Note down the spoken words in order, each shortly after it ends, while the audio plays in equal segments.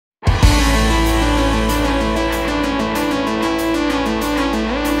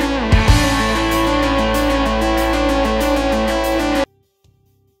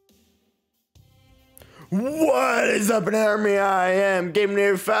What is up, Army? I am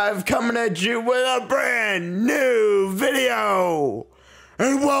Inator5 coming at you with a brand new video.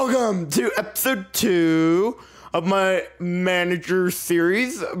 And welcome to episode 2 of my manager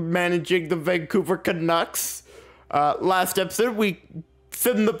series, managing the Vancouver Canucks. Last episode, we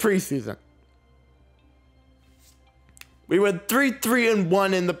filmed the preseason. We went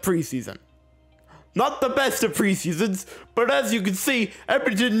 3-3-1 in the preseason. Not the best of preseasons, but as you can see,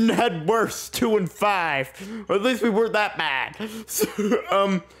 Edmonton had worse, 2-5. Or at least we weren't that bad.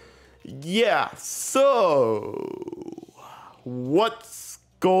 So, yeah. So, what's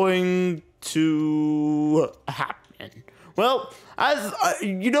going to happen? Well, as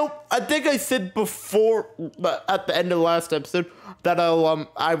you know, I think I said before at the end of the last episode that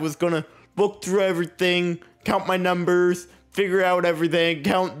I was gonna look through everything, count my numbers, figure out everything,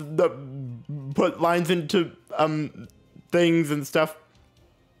 put lines into things and stuff.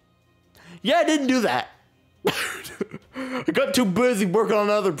 Yeah, I didn't do that. I got too busy working on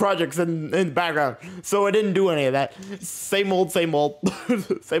other projects in the background, so I didn't do any of that. Same old, same old,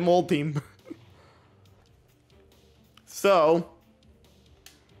 same old team. So,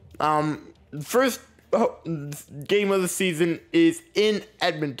 first game of the season is in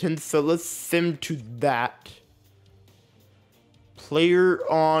Edmonton, so let's sim to that. Player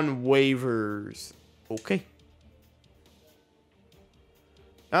on waivers. Okay.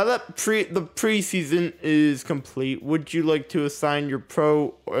 Now that the preseason is complete, would you like to assign your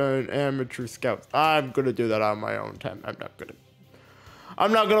pro and amateur scouts? I'm gonna do that on my own time.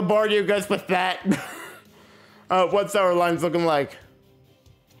 I'm not gonna bore you guys with that. What's our lines looking like?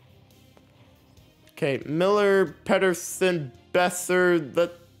 Okay, Miller, Pedersen, Besser.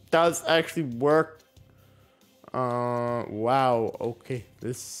 That does actually work. Wow, okay,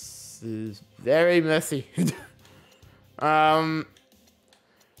 this is very messy.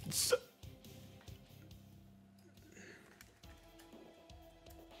 So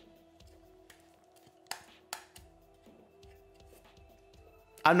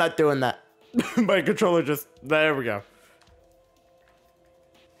I'm not doing that. My controller just, there we go.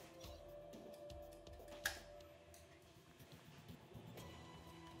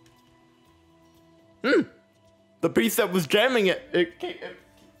 The piece that was jamming it, it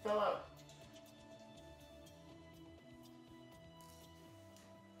fell out.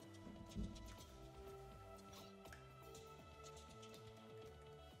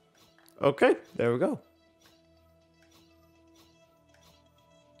 Okay, there we go.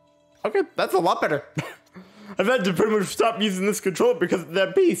 Okay, that's a lot better. I've had to pretty much stop using this controller because of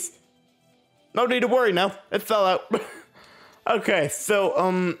that piece. No need to worry now, it fell out. Okay,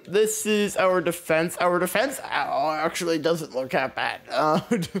 so, this is our defense. Our defense actually doesn't look that bad.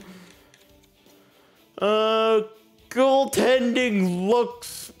 Goaltending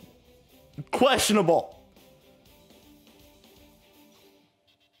looks questionable.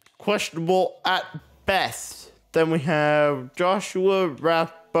 Questionable at best. Then we have Joshua,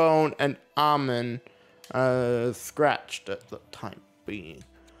 Rathbone, and Amon, scratched at the time being.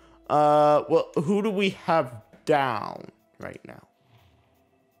 Well, who do we have down right now?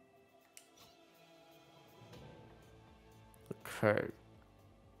 Okay.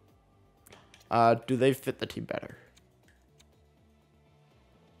 Do they fit the team better?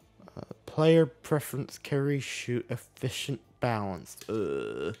 Player preference, carry, shoot, efficient, balanced.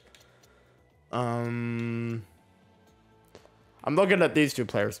 I'm looking at these two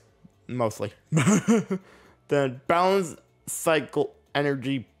players mostly. Then balance, cycle,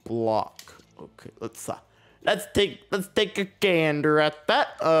 energy, block. Okay, let's take a gander at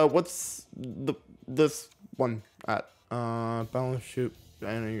that. What's this one at? Balance, shoot,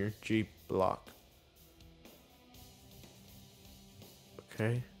 energy, block.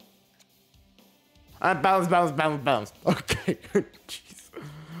 Okay. Balance. Okay. Jeez.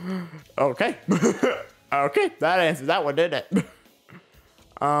 Okay. Okay, that answers that one, didn't it?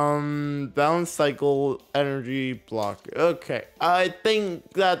 Balance, cycle, energy, block. Okay, I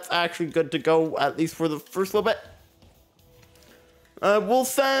think that's actually good to go, at least for the first little bit. We'll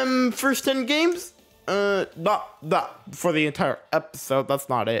sim first 10 games. Not for the entire episode, that's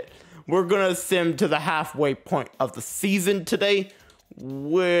not it. We're gonna sim to the halfway point of the season today.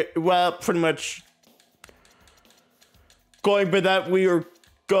 Well, pretty much going by that, we are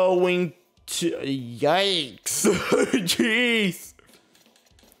going to, yikes. Jeez.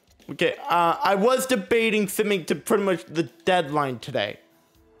 Okay, I was debating simming to pretty much the deadline today.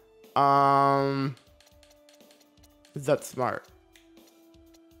 Is that smart?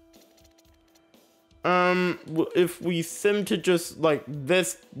 If we sim to just like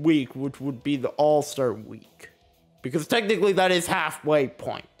this week, which would be the All-Star week, because technically that is halfway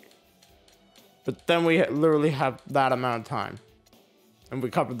point. But then we literally have that amount of time. And we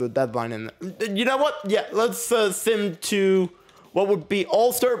covered the deadline in there. You know what? Yeah, let's sim to what would be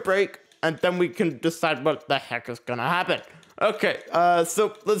All-Star break. And then we can decide what the heck is gonna happen. Okay,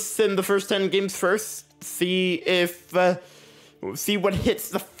 so let's sim the first 10 games first. See if, see what hits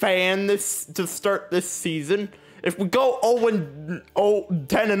the fan to start this season. If we go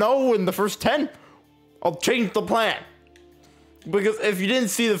 10-0 in the first 10, I'll change the plan. Because if you didn't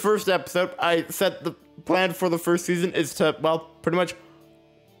see the first episode, I said the plan for the first season is to, well, pretty much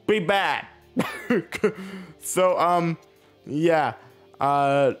be bad. So, yeah.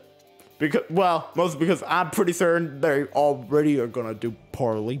 Mostly because I'm pretty certain they already are gonna do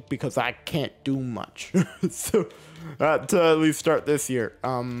poorly because I can't do much. So, to at least start this year.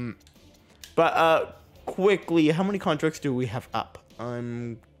 Quickly, how many contracts do we have up?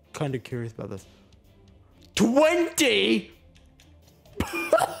 I'm kind of curious about this. 20?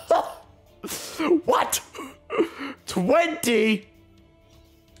 What? 20?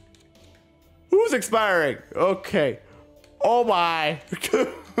 Who's expiring? Okay. Oh my.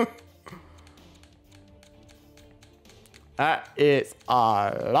 That is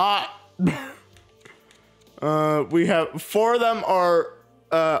a lot. We have 4 of them are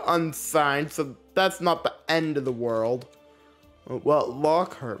unsigned, so that's not the end of the world. Well,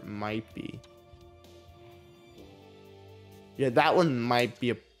 Lockhart might be. Yeah, that one might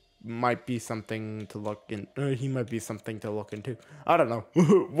be something to look in. He might be something to look into. I don't know.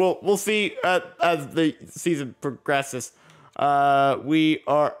 We'll see as the season progresses. We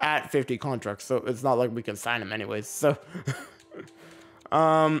are at 50 contracts, so it's not like we can sign them anyways. So,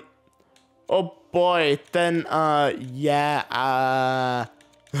 oh boy. Then yeah.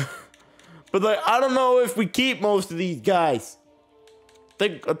 But like, I don't know if we keep most of these guys.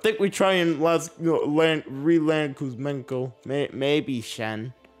 I think we try and re-land Kuzmenko. Maybe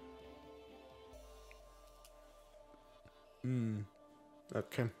Shen.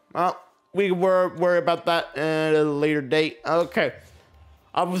 Okay. Well, we were worried about that at a later date. Okay.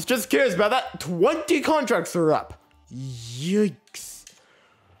 I was just curious about that. 20 contracts are up. Yikes.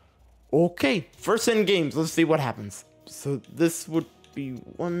 Okay. First 10 games. Let's see what happens. So this would be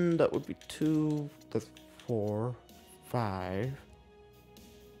 1. That would be 2. That's 4, 5,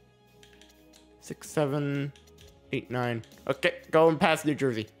 6, 7, 8, 9. Okay, going past New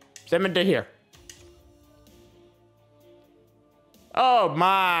Jersey. Send it to here. Oh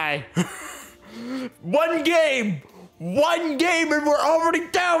my. One game and we're already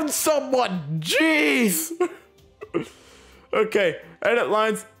down someone. Jeez. Okay, edit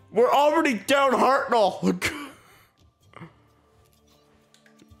lines. We're already down Hartnell.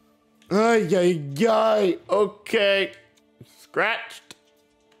 Ay. Okay. Scratched.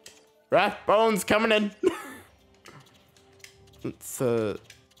 Rathbone's coming in. Let's,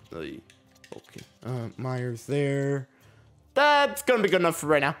 okay. Myers there. That's gonna be good enough for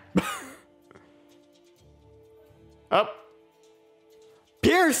right now. Oh.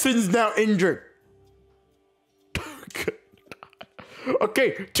 Pearson's now injured.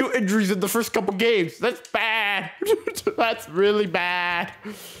 Okay, 2 injuries in the first couple games. That's bad. That's really bad.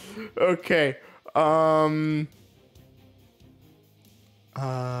 Okay.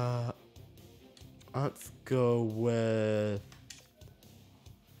 Let's go with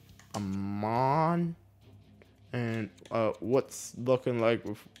Amon. And what's looking like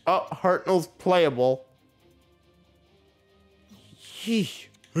with Hartnell's playable. Sheesh.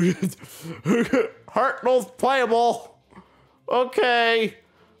 Hartnell's playable. Okay.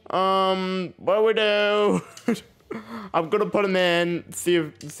 What do we do? I'm gonna put him in. See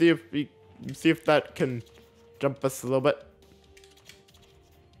if that can jump us a little bit.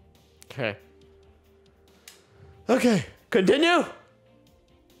 Okay. Okay. Continue.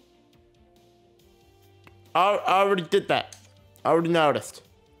 I already did that. I already noticed.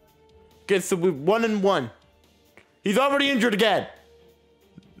 Okay, so we're 1-1. He's already injured again.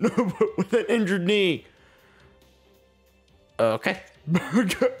 With an injured knee. Okay.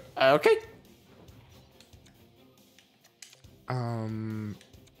 Okay.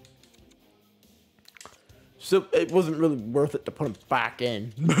 So it wasn't really worth it to put him back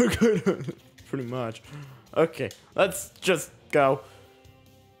in. Pretty much. Okay, let's just go.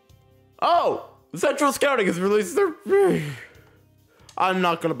 Oh! Central Scouting has released their... I'm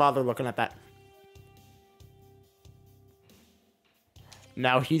not gonna bother looking at that.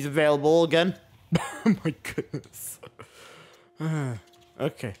 Now he's available again. Oh my goodness.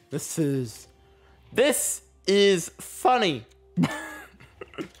 Okay, this is funny.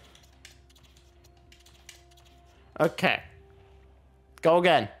 Okay. Go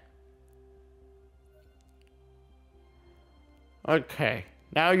again. Okay.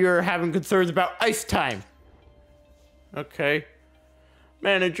 Now you're having concerns about ice time. Okay.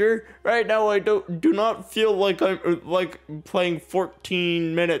 Manager, right now I do not feel like I'm like playing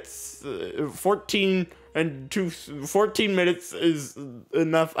 14 minutes. 14 minutes is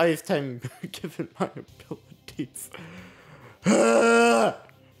enough ice time given my abilities.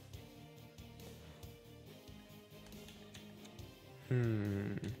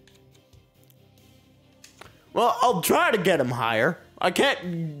 Well, I'll try to get him higher. I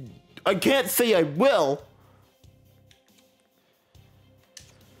can't say I will.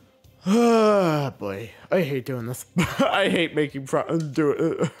 Ah, boy, I hate doing this. I hate making do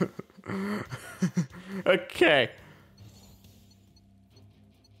it. Okay.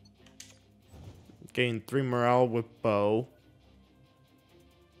 Gain 3 morale with bow.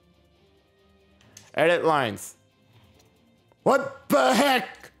 Edit lines. What the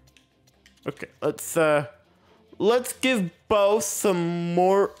heck? Okay, let's give Bo some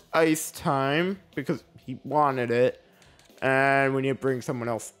more ice time because he wanted it. And we need to bring someone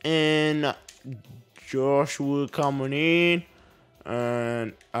else in. Joshua coming in.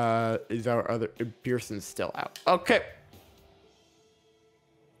 And is our other Pearson still out? Okay.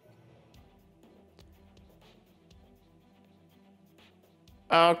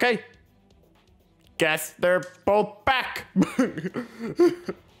 Okay. Guess they're both back.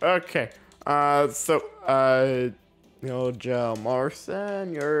 Okay. Joe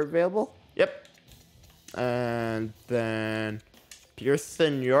Morrison, you're available? Yep. And then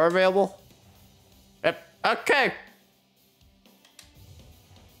Pearson, you're available? Yep. Okay.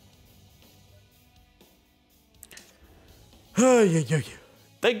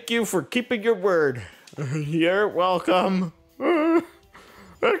 Thank you for keeping your word. You're welcome.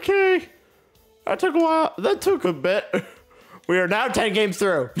 Okay. That took a while. That took a bit. We are now 10 games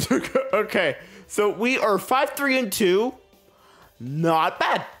through. Okay. So we are 5-3-2. Not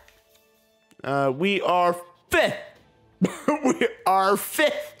bad. We are 5th. We are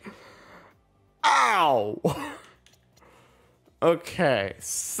 5th. Ow. Okay.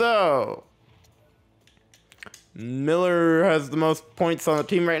 So Miller has the most points on the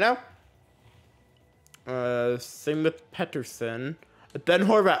team right now. Same with Pettersson. Then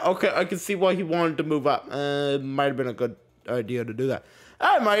Horvat. Okay, I can see why he wanted to move up. Might have been a good idea to do that.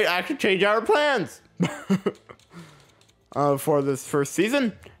 I might actually change our plans for this first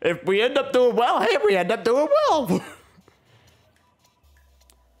season. If we end up doing well, hey, we end up doing well.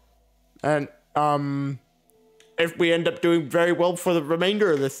 And if we end up doing very well for the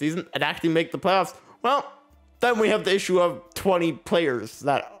remainder of this season and actually make the playoffs, well, then we have the issue of 20 players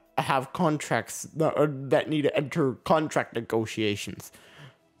that have contracts that need to enter contract negotiations,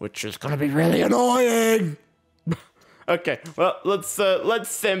 which is gonna be really annoying. Okay, well, let's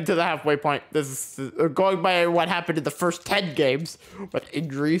sim to the halfway point. This is going by what happened in the first 10 games with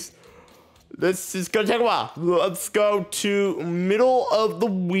injuries. This is gonna take a while. Let's go to middle of the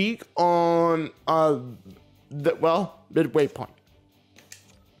week on midway point.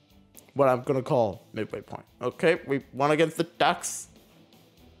 What I'm gonna call midway point. Okay, we won against the Ducks.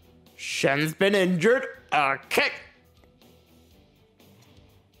 Shen's been injured. Okay.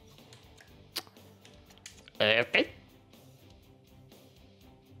 Okay.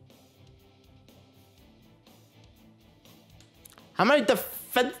 How many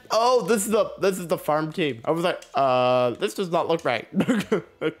defense? Oh, this is the farm team. I was like, this does not look right.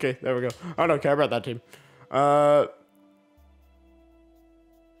 Okay, there we go. I don't care about that team.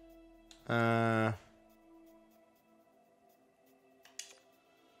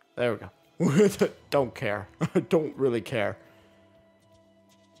 There we go. Don't care. Don't really care.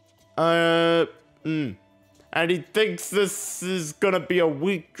 And he thinks this is gonna be a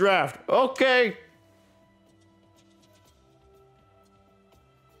weak draft. Okay.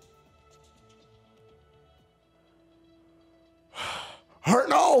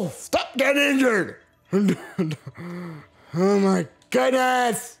 Hartnell, stop getting injured. Oh my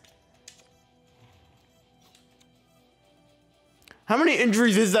goodness. How many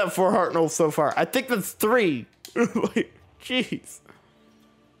injuries is that for Hartnell so far? I think that's 3. Like, jeez.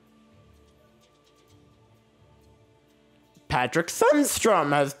 Patrick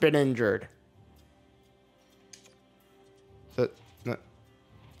Sundstrom has been injured.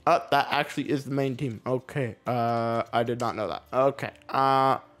 Oh, that actually is the main team. Okay. I did not know that. Okay.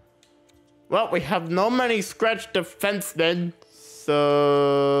 Well, we have no many scratch defensemen,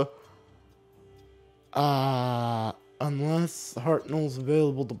 so unless Hartnell's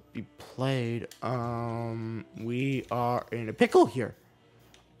available to be played, we are in a pickle here.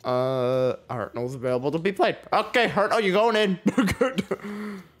 Hartnell's available to be played. Okay, Hartnell, you're going in.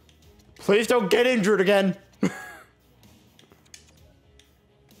 Please don't get injured again.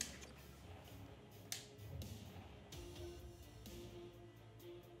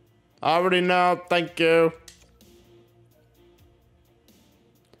 I already know. Thank you.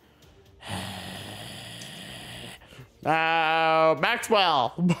 Now,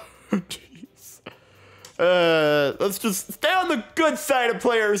 Maxwell. Jeez. Let's just stay on the good side of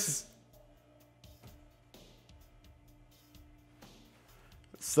players.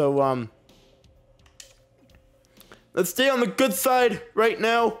 So, let's stay on the good side right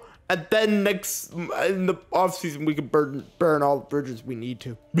now, and then next in the off season we can burn all the bridges we need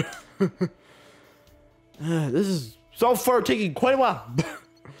to. This is so far taking quite a while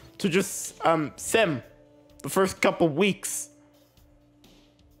to just sim the first couple weeks.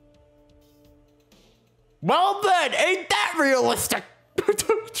 Well then, ain't that realistic?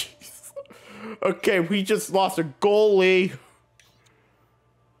 Jeez. Okay, we just lost a goalie.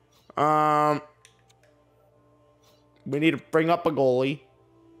 We need to bring up a goalie.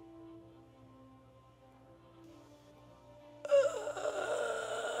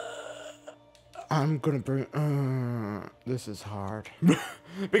 I'm gonna bring. This is hard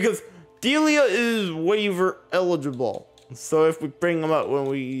because Delia is waiver eligible. So if we bring him up when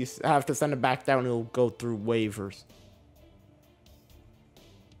we have to send him back down, he'll go through waivers.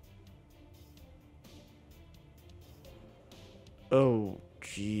 Oh,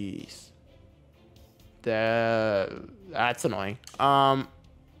 jeez. That's annoying.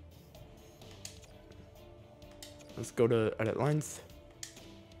 Let's go to edit lines.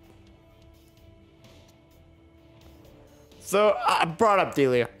 So I brought up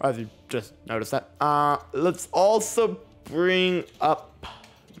Delia, as you just noticed that. Let's also bring up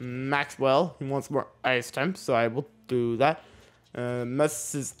Maxwell. He wants more ice time, so I will do that.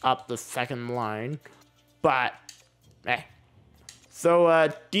 Messes up the second line, but So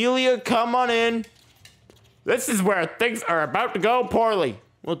Delia, come on in. This is where things are about to go poorly.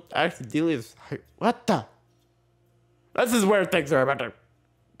 Well, actually, Delia's... What the? This is where things are about to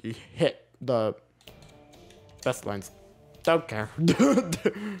hit the best lines. Don't care.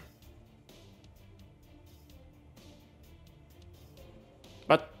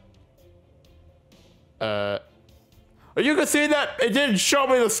 What? You can see that it didn't show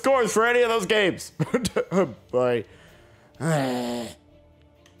me the scores for any of those games. Oh boy. The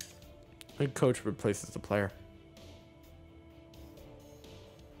coach replaces the player.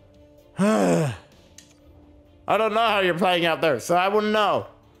 I don't know how you're playing out there, so I wouldn't know.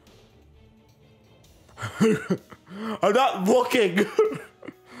 I'm not looking.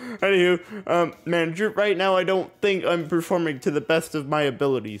 Anywho, manager, right now I don't think I'm performing to the best of my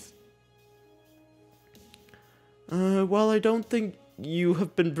abilities. Well, I don't think you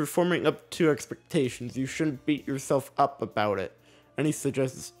have been performing up to expectations. You shouldn't beat yourself up about it. And he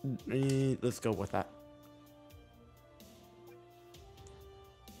suggests, let's go with that.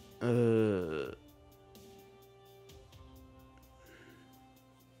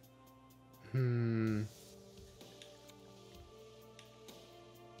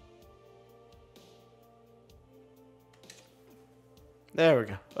 There we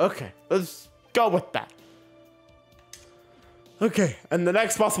go. Okay, let's go with that. Okay, and the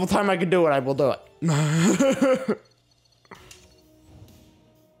next possible time I can do it, I will do it.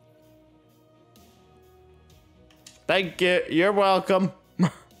 Thank you. You're welcome.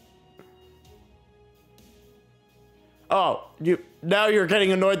 Oh, now you're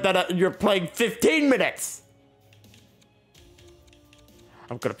getting annoyed that you're playing 15 minutes.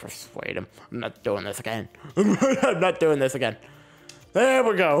 I'm gonna persuade him. I'm not doing this again. I'm not doing this again. There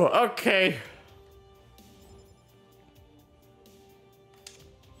we go. Okay.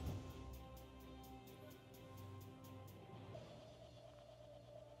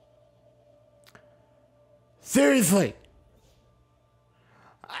 Seriously.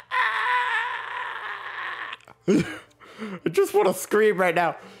 I just want to scream right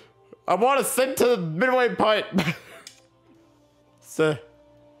now. I want to sink to the midway point. So.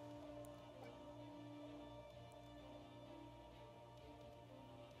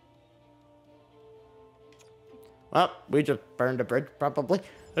 Well, we just burned a bridge, probably.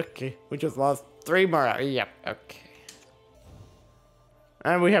 Okay, we just lost 3 more. Yep, okay.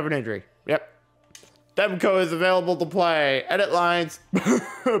 And we have an injury. Yep. Demko is available to play. Edit lines.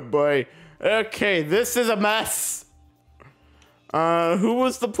 Boy. Okay, this is a mess. Who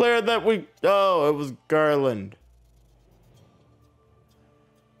was the player that we... Oh, it was Garland.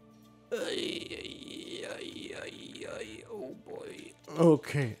 Oh, boy.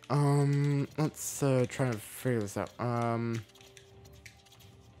 Okay, let's, try and figure this out.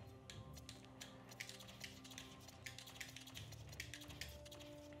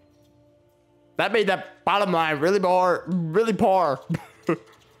 That made that bottom line really poor.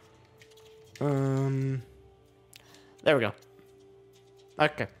 There we go.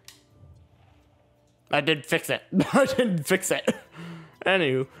 Okay. I did fix it. I didn't fix it.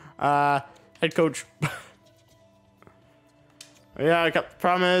 Anywho, head coach. Yeah, I got the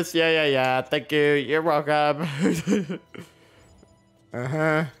promise. Yeah. Thank you. You're welcome.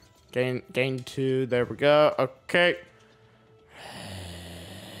 Gain 2. There we go. Okay.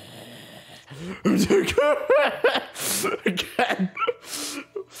 Again.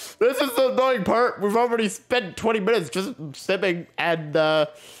 This is the annoying part. We've already spent 20 minutes just simming, and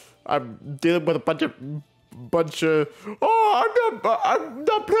I'm dealing with a bunch of. Oh, I'm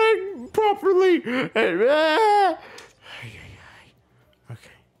not playing properly. Okay.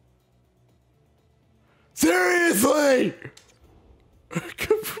 Seriously.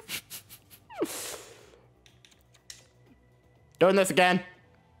 Doing this again.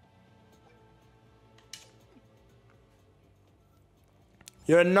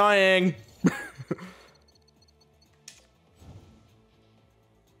 You're annoying.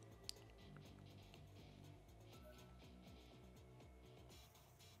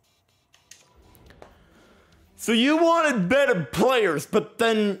 So you wanted better players, but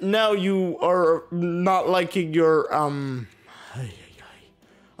then now you are not liking your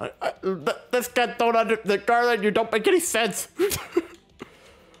this guy don't under the Garland. You don't make any sense.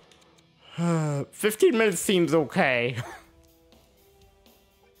 15 minutes seems okay.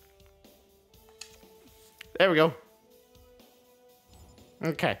 There we go.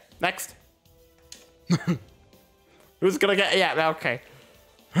 Okay, next. Who's gonna get? Yeah, okay.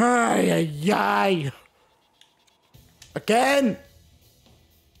 Ay. Again.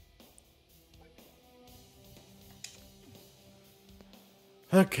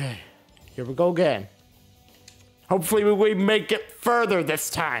 Okay, here we go again. Hopefully we make it further this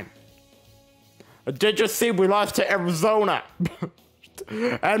time. Did you see we lost to Arizona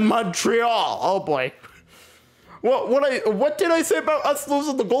and Montreal? Oh boy. What did I say about us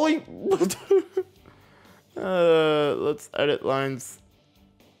losing the goalie? Let's edit lines.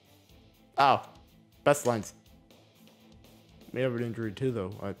 Oh, best lines. May have an injury too,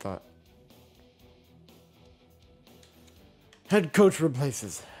 though, I thought. Head coach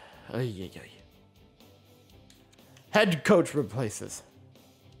replaces. Head coach replaces.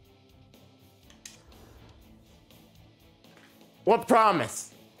 What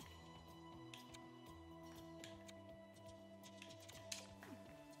promise?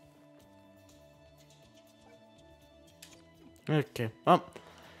 Okay.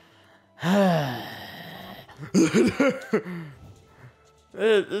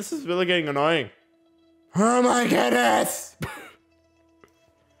 This is really getting annoying. Oh my goodness!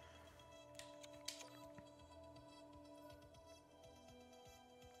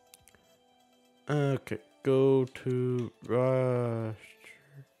 Okay, go to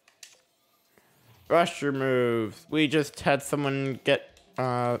roster moves. We just had someone get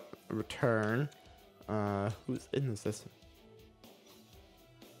return. Who's in the system?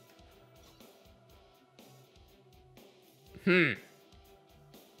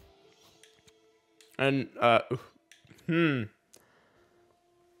 And I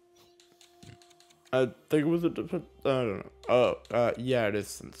think it was a different. I don't know. Oh, yeah, it is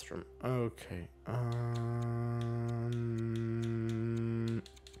Sundstrom. Okay.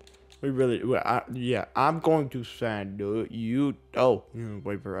 We really. Well, yeah, I'm going to send you. Oh, you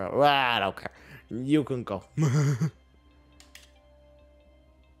wait for out. Well, I don't care. You can go.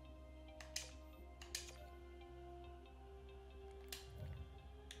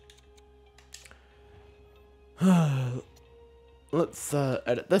 Let's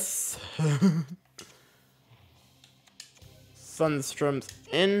edit this. Sundstrom's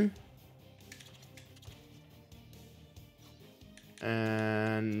in.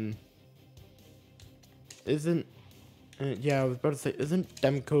 And isn't yeah, I was about to say, isn't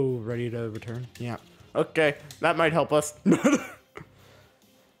Demko ready to return? Yeah. Okay, that might help us. Immediately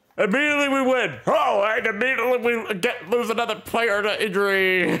we win. Oh, and immediately we lose another player to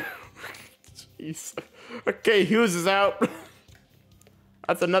injury. Jeez. Okay, Hughes is out.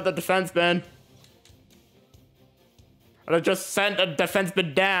 That's another defenseman. And I just sent a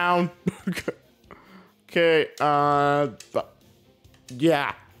defenseman down. Okay,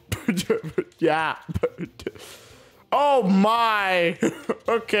 yeah. Yeah. Oh my.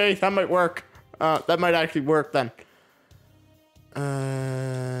 Okay, that might work. That might actually work then.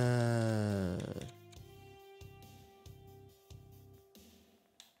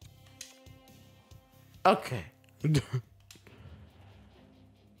 Okay.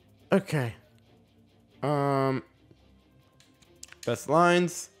 Okay. Best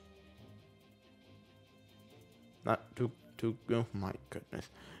lines. Not too, oh my goodness.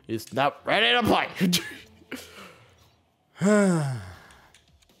 He's not ready to play.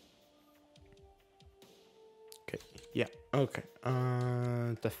 Okay.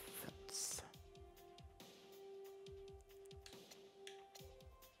 Defense.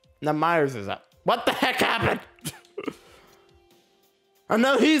 Now Myers is up. What the heck happened? I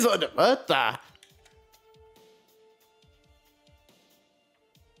know he's on it. What the?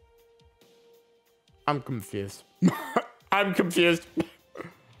 I'm confused. I'm confused.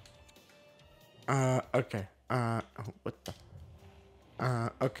 Okay. What the?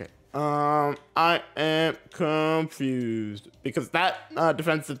 Okay. I am confused because that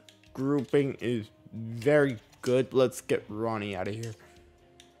defensive grouping is very good. Let's get Ronnie out of here.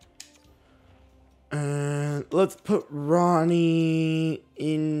 And let's put Ronnie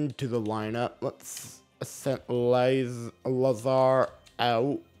into the lineup. Let's send Lazar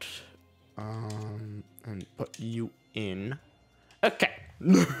out. And put you in. Okay.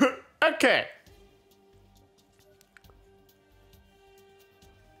 Okay.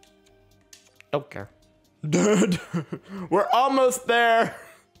 Okay. We're almost there.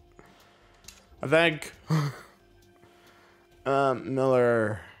 I think.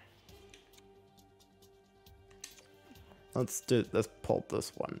 Miller. Let's pull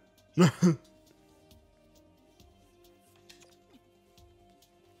this one.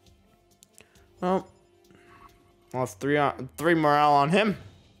 Well, lost three morale on him.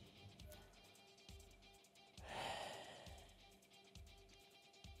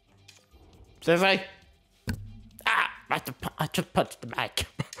 Seriously? I just punched the mic.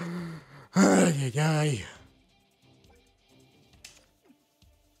 Ay, ay, ay.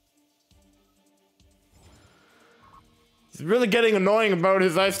 He's really getting annoying about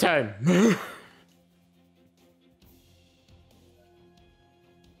his ice time.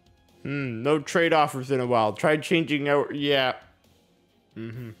 No trade offers in a while. Tried changing out. Yeah.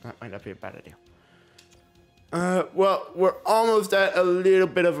 That might not be a bad idea. Well, we're almost at a little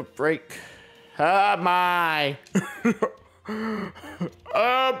bit of a break. Ah, my.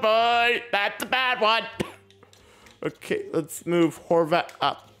 Oh, boy. That's a bad one. Okay, let's move Horvat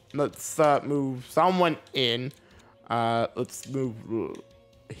up. Let's move someone in. Let's move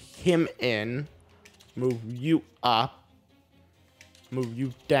him in. Move you up. Move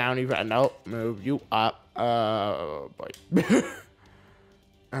you down even. No, move you up. Boy.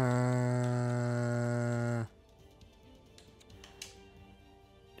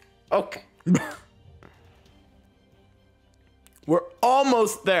 Okay. We're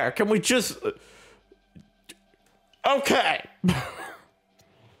almost there. Can we just... Okay.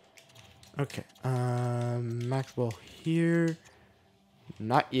 Okay. Maxwell here.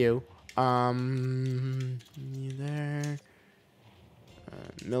 Not you. You there.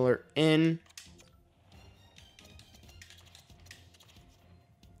 Miller in.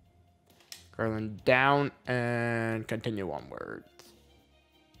 Garland down and continue onwards.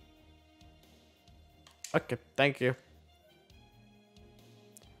 Okay, thank you.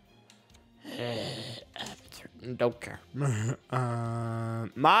 Don't care.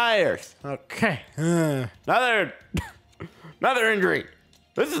 Myers. Okay. Another injury.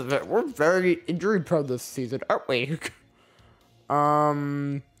 This is we're very injury prone this season, aren't we?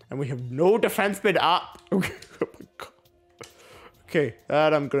 And we have no defenseman up. Okay. Oh my God. Okay,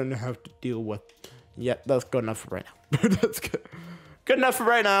 that I'm gonna have to deal with. Yeah, that's good enough for right now. That's good. Good enough for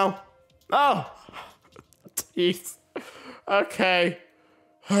right now. Oh, jeez. Okay.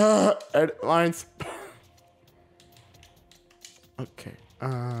 Edit lines. Okay.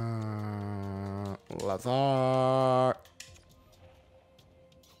 Lazar.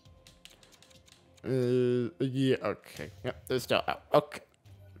 Yeah, okay. Yep, they're still out. Okay.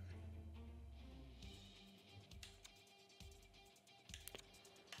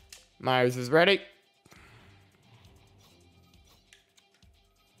 Myers is ready.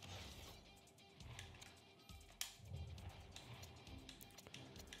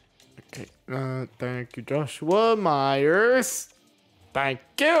 Okay. Thank you, Joshua Myers. Thank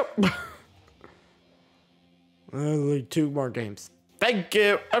you. Only 2 more games. Thank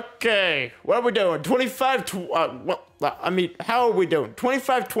you. Okay. What are we doing? 25 well, I mean, how are we doing?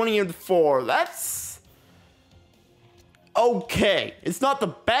 25, 20, and 4. That's okay. It's not the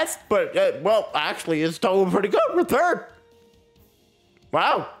best, but well, actually, it's totally pretty good. We're 3rd.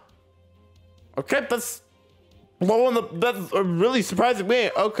 Wow. Okay, that's blowing the. That's really surprising me.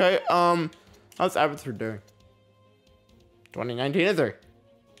 Okay. How's Abbotsford doing? 2019 is there?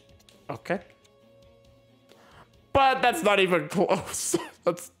 Okay. But that's not even close.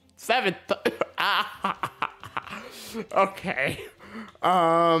 That's 7th. Okay.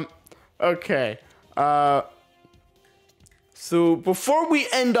 Okay. So before we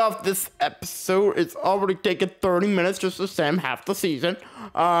end off this episode, it's already taken 30 minutes just to stem half the season.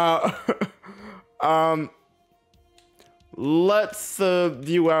 let's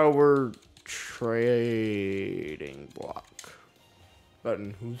view our trading block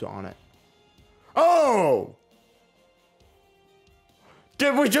button. Who's on it? Oh!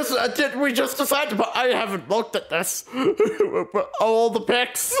 Did we just decide to put, I haven't looked at this. All the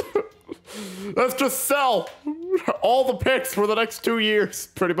picks. Let's just sell all the picks for the next 2 years,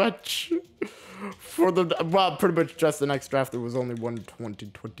 pretty much. Well, pretty much just the next draft. There was only one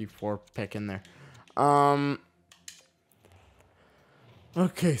 2024 pick in there.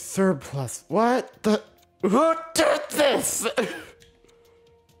 Okay, surplus. What the? Who did this?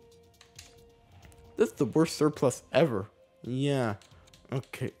 This is the worst surplus ever. Yeah.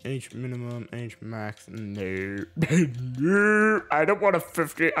 Okay, age minimum, age max. No. No. I don't want a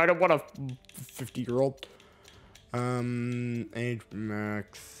 50. I don't want a 50-year-old. Age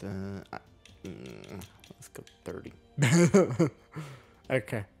max. Let's go 30.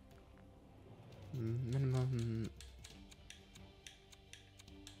 Okay. Minimum.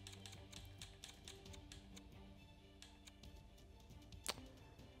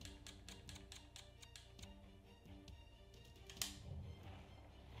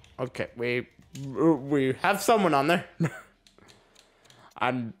 Okay, we have someone on there.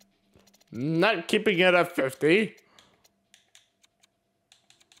 I'm not keeping it at 50.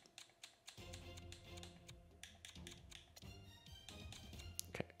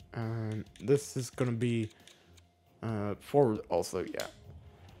 Okay, this is gonna be forward also, yeah.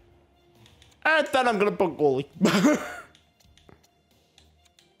 And then I'm gonna put goalie.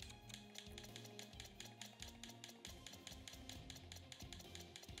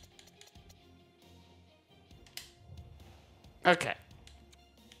 Okay.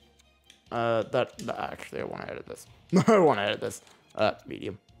 That actually, I want to edit this. I want to edit this.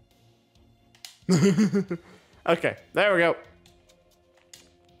 Medium. Okay, there we go.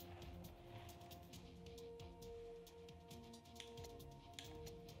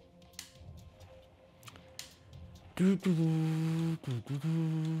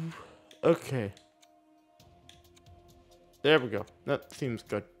 Okay. There we go. That seems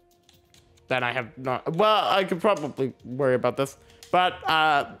good. Then I have not. Well, I could probably worry about this, but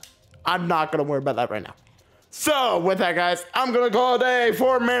I'm not gonna worry about that right now. So with that, guys, I'm gonna call it a day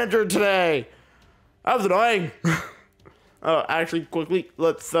for manager today. That was annoying. Oh, actually, quickly,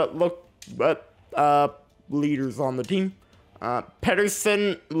 let's look at leaders on the team.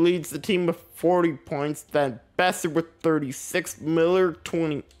 Pedersen leads the team with 40 points. Then Besser with 36. Miller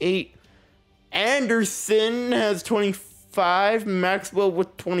 28. Anderson has 25. Maxwell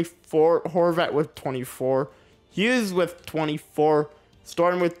with 24. Horvat with 24. Hughes with 24.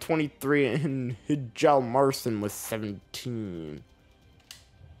 Storm with 23. And Hidjal Marson with 17.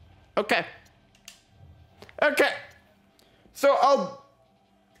 Okay. Okay. So I'll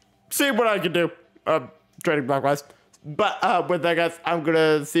see what I can do. Trading block wise. But with that, guys, I'm going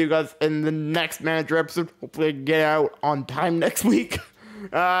to see you guys in the next manager episode. Hopefully I can get out on time next week.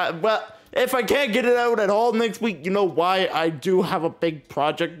 But if I can't get it out at all next week, you know why? I do have a big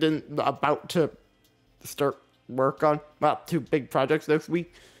project about to start work on. Well, 2 big projects next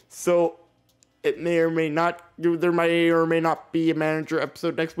week. So it may or may not, there may or may not be a manager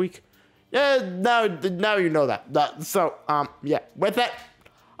episode next week. Yeah, now you know that. So, yeah, with that,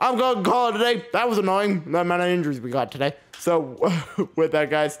 I'm going to call it a day. That was annoying, the amount of injuries we got today. So, with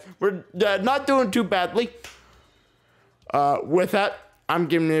that, guys, we're not doing too badly. With that, I'm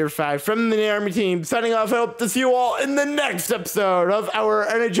giving it a 5 from the Army team. Signing off. I hope to see you all in the next episode of our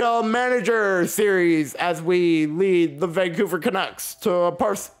NHL Manager series as we lead the Vancouver Canucks to a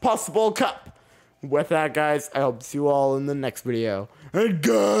possible cup. With that, guys, I hope to see you all in the next video. And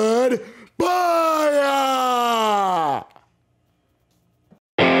goodbye!